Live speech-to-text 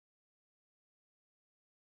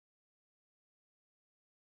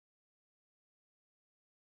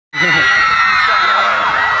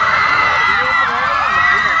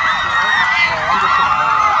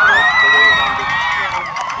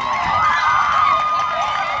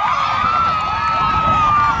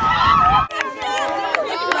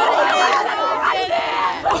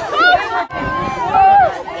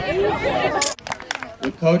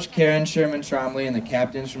Coach Karen Sherman-Trombley and the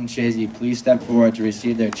captains from Chazy please step forward to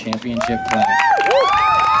receive their championship plaque.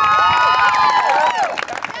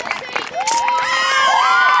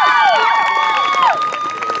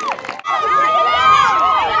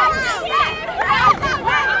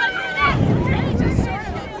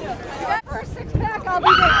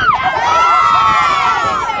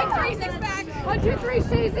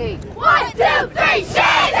 Chazy! 1, 2, 3,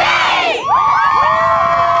 Chazy!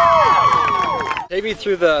 Take me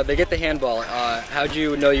through they get the handball. How'd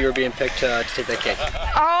you know you were being picked to take that kick?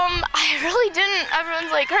 I really didn't.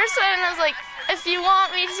 Everyone's like, Kirsten, and I was like, if you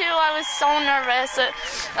want me to. I was so nervous.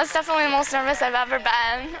 That's definitely the most nervous I've ever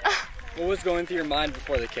been. What was going through your mind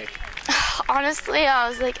before the kick? Honestly, I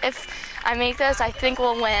was like, if I make this, I think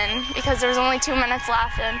we'll win, because there's only 2 minutes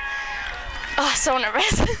left, and so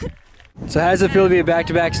nervous. So how does it feel to be a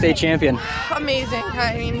back-to-back state champion? Amazing.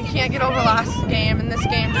 I mean, you can't get over last game, and this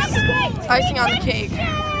game just icing on the cake.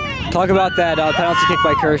 Talk about that penalty kick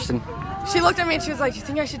by Kirsten. She looked at me and she was like, "Do you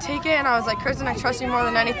think I should take it?" And I was like, "Kirsten, I trust you more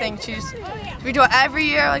than anything." We do it every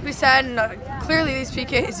year, like we said, and clearly these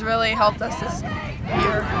PKs really helped us this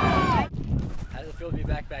year. How does it feel to be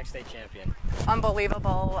back-to-back state champion?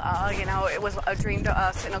 Unbelievable. You know, it was a dream to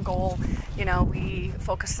us and a goal. You know, we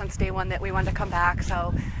focused since day one that we wanted to come back,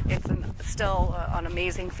 so it's still an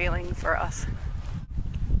amazing feeling for us.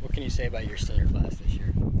 What can you say about your senior class this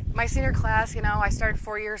year? My senior class, you know, I started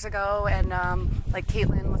 4 years ago, and like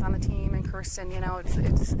Caitlin was on the team, and Kirsten. You know,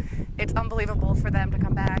 it's unbelievable for them to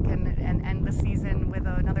come back and end the season with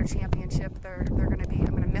another championship. I'm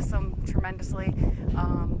going to miss them tremendously,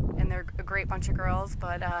 and they're a great bunch of girls.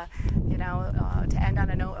 But you know, to end on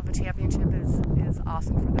a note of a championship is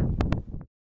awesome for them.